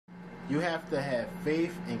You have to have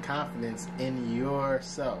faith and confidence in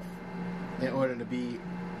yourself in order to be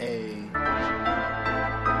a...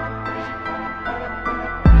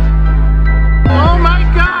 Oh my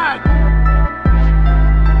God!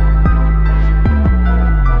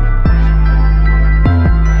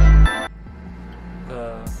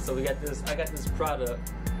 So we got this. I got this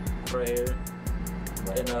product right here,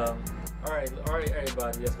 and all right,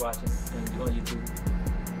 everybody that's watching and on YouTube,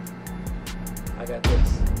 I got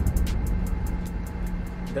this.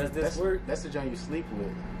 Does this work? That's the joint you sleep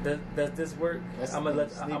with. Does this work? I'm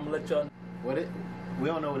gonna let y'all. What it? We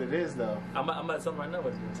don't know what it is though. I'm gonna tell them right now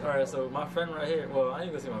what it is. All right, so my friend right here. Well, I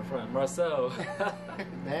ain't gonna say my friend, Marcel.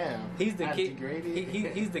 Damn. He's the king.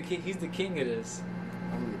 He's the king. He's the king of this.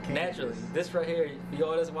 I'm the king. Naturally, this right here,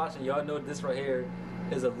 y'all that's watching, y'all know this right here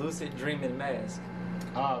is a lucid dreaming mask.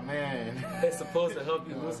 Oh man. It's supposed to help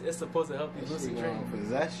you. It's supposed to help you lucid dream.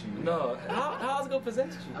 Possess you. No, how's it gonna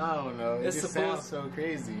possess you? I don't know. It It's just supposed- sounds so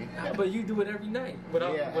crazy. But you do it every night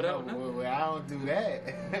without Yeah, without I know. knowing. Well, I don't do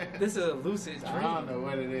that. This is a lucid dream. I don't know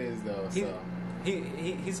what it is though.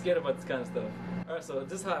 He's scared about this kind of stuff. All right, so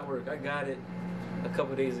this is how it works. I got it a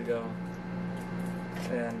couple days ago,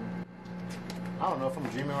 and I don't know if I'm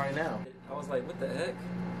dreaming right now. I was like, what the heck?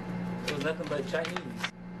 It was nothing but Chinese.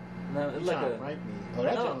 No, it's You like trying a. to prank me? Oh,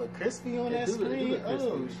 that don't look crispy on that It do screen. look crispy.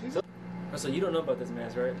 Oh, shit. So you don't know about this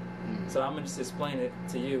mask, right? So I'm gonna just explain it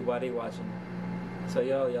to you while they watching. So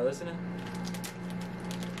y'all listening?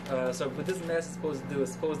 So what this mask is supposed to do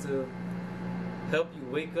is supposed to help you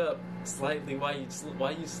wake up slightly while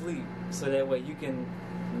you sleep, so that way you can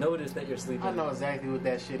notice that you're sleeping. I know exactly what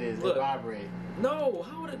that shit is. Look. It vibrate. No,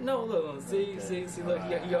 how would it? No, look, see, Okay. look,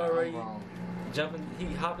 he already I'm wrong. jumping. He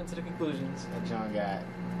hopping to the conclusions. That John got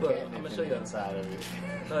Look, catnip I'm gonna in show the you. inside of it.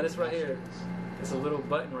 No, this right here. It's a little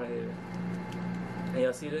button right here. And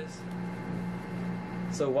y'all see this?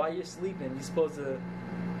 So while you're sleeping, you're supposed to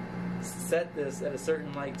set this at a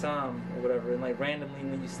certain like time or whatever, and like randomly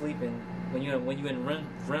when you're sleeping, when you in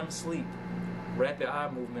REM sleep, rapid eye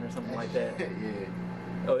movement or something like that. Yeah.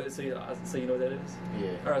 Oh, so you know what that is? Yeah.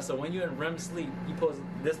 All right. So when you're in REM sleep,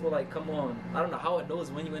 this will like come on. I don't know how it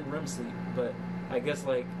knows when you're in REM sleep, but I guess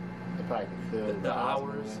like It probably can feel the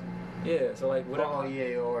hours. moving. Yeah, so like whatever. Oh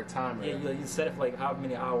yeah, or a timer. Yeah, you set it for like how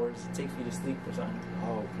many hours it takes for you to sleep or something.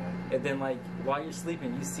 Oh, okay. And then like while you're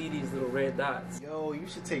sleeping, you see these little red dots. Yo, you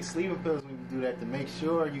should take sleeping pills when you do that to make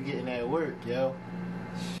sure you're getting that work, yo.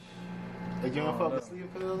 Like you don't fuck with sleeping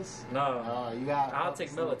pills? No. You got. I'll take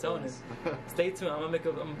melatonin. Stay tuned. I'm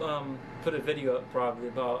gonna put a video up probably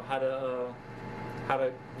about how to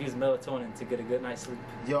use melatonin to get a good night's sleep.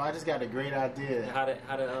 Yo, I just got a great idea. And how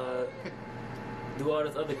to do all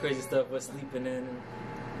this other crazy stuff with sleeping in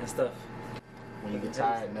and stuff. When you get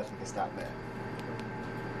tired, nothing can stop that.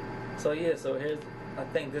 So yeah, so here's, I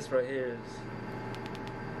think this right here is,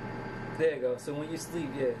 there you go. So when you sleep,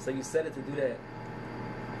 yeah, so you set it to do that.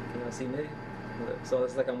 Can y'all see me? Look, so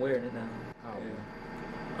it's like I'm wearing it now. Oh,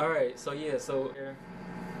 Yeah. Alright, so yeah, so here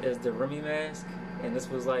is the Remee mask, and this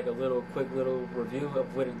was like a quick little review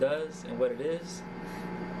of what it does and what it is.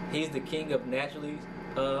 He's the king of naturally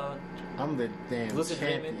I'm the damn lucid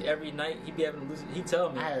champion. dreaming. Every night he be having lucid. He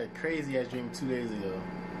tell me. I had a crazy ass dream 2 days ago.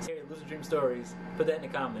 Lucid dream stories. Put that in the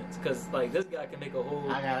comments, cause like this guy can make a whole.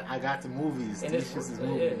 I got the movies. And These it's shits is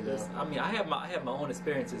movies, yeah, yo. I mean, I have my own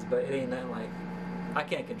experiences, but it ain't nothing like I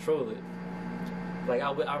can't control it. Like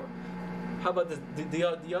how about this? Do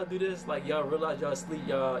y'all do this? Like y'all realize y'all asleep,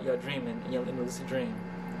 y'all dreaming, and y'all in a lucid dream.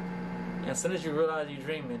 And as soon as you realize you're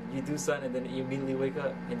dreaming, you do something, and then you immediately wake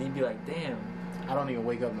up, and then you be like, damn. I don't even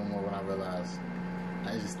wake up no more when I realize.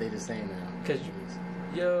 I just stay the same now. Cause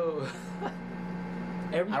yo,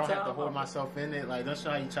 every I don't time have to hold myself in it. Like, don't you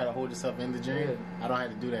know how you try to hold yourself in the dream? Yeah. I don't have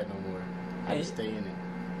to do that no more. I just stay in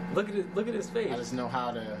it. Look at his face. I just know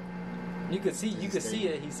how to. You can see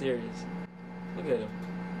it. He's serious. Look at him.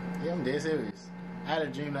 Yeah, I'm dead serious. I had a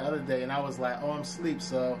dream the other day, and I was like, "Oh, I'm asleep,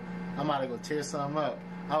 so I'm about to go tear something up."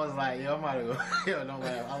 I was like, "Yo, I'm about to go." Yo, don't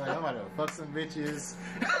laugh. I was like, "I'm about to go fuck some bitches."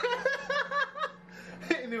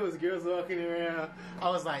 And there was girls walking around. I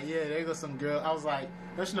was like, "Yeah, there goes some girl." I was like,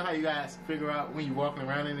 "Don't you know how you guys figure out when you're walking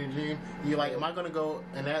around in a dream? You're like, am I gonna go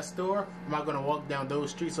in that store? Or am I gonna walk down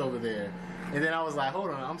those streets over there?" And then I was like, hold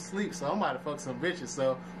on, I'm asleep, so I'm about to fuck some bitches.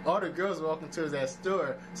 So all the girls walking towards that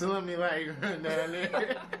store, so let me like run down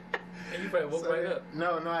there. And you probably woke right up.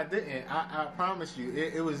 No, I didn't. I promise you,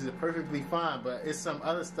 it was perfectly fine. But it's some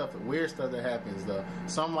other stuff, weird stuff that happens though.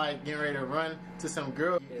 So I'm like getting ready to run to some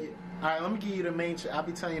girl. Yeah. All right, let me give you the main. I'll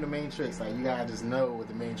be telling you the main tricks. Like you gotta just know what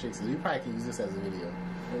the main tricks is. You probably can use this as a video.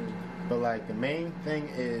 But like the main thing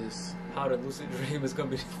is how the lucid dream is gonna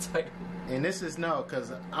be the title. And this is no,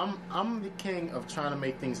 because I'm the king of trying to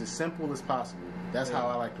make things as simple as possible. That's how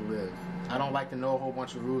I like to live. I don't like to know a whole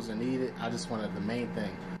bunch of rules and need it. I just wanted the main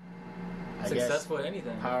thing. Successful at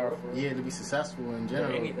anything. Powerful. Yeah, to be successful in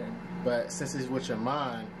general. Anything. But since it's with your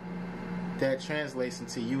mind, that translates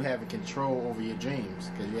into you having control over your dreams,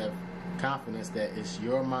 because you have confidence that it's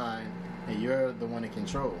your mind and you're the one in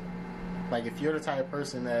control. Like if you're the type of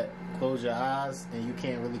person that close your eyes and you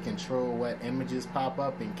can't really control what images pop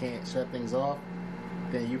up and can't shut things off,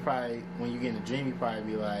 then you probably, when you get in a dream, you probably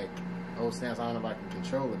be like, oh snaps, I don't know if I can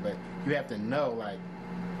control it. But you have to know, like,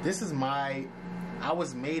 this is I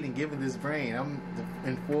was made and given this brain. I'm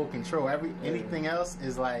in full control. Anything else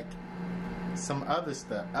is like some other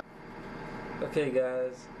stuff. Okay,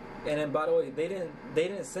 guys. And then, by the way, they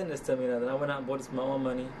didn't send this to me or nothing. I went out and bought this with my own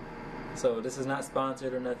money. So this is not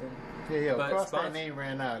sponsored or nothing. Yeah, cross that name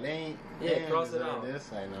ran out. They ain't cross it out.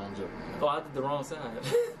 This. I know, I'm joking. Oh, I did the wrong side.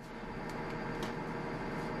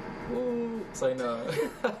 Ooh. So no.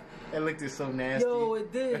 It looked so nasty. Yo,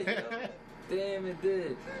 it did. Damn, it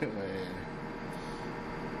did. Man.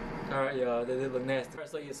 Alright, y'all, they did look nasty.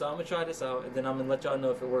 Alright, so I'm gonna try this out, and then I'm gonna let y'all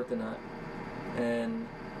know if it worked or not. And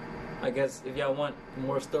I guess if y'all want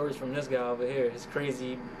more stories from this guy over here, his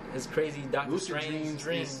crazy Doctor Lucid Strange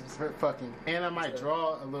dreams. Fucking, and I might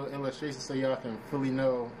draw a little illustration so y'all can fully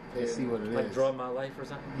know and see what it is. Like draw my life or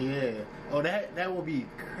something. Yeah. Oh, that would be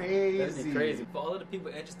crazy. That'd be crazy. For all of the people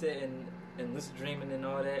interested in lucid dreaming and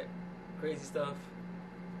all that crazy stuff,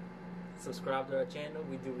 subscribe to our channel.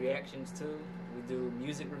 We do reactions too. We do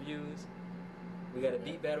music reviews. We got a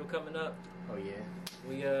beat battle coming up. Oh yeah.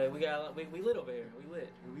 We lit over here. We lit.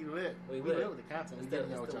 We lit with the content.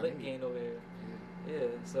 It's the lit game over here. Yeah.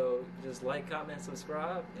 So just like, comment,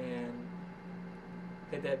 subscribe, and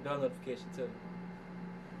hit that bell notification too.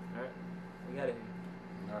 All right. We got it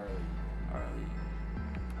here. All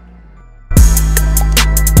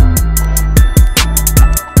right.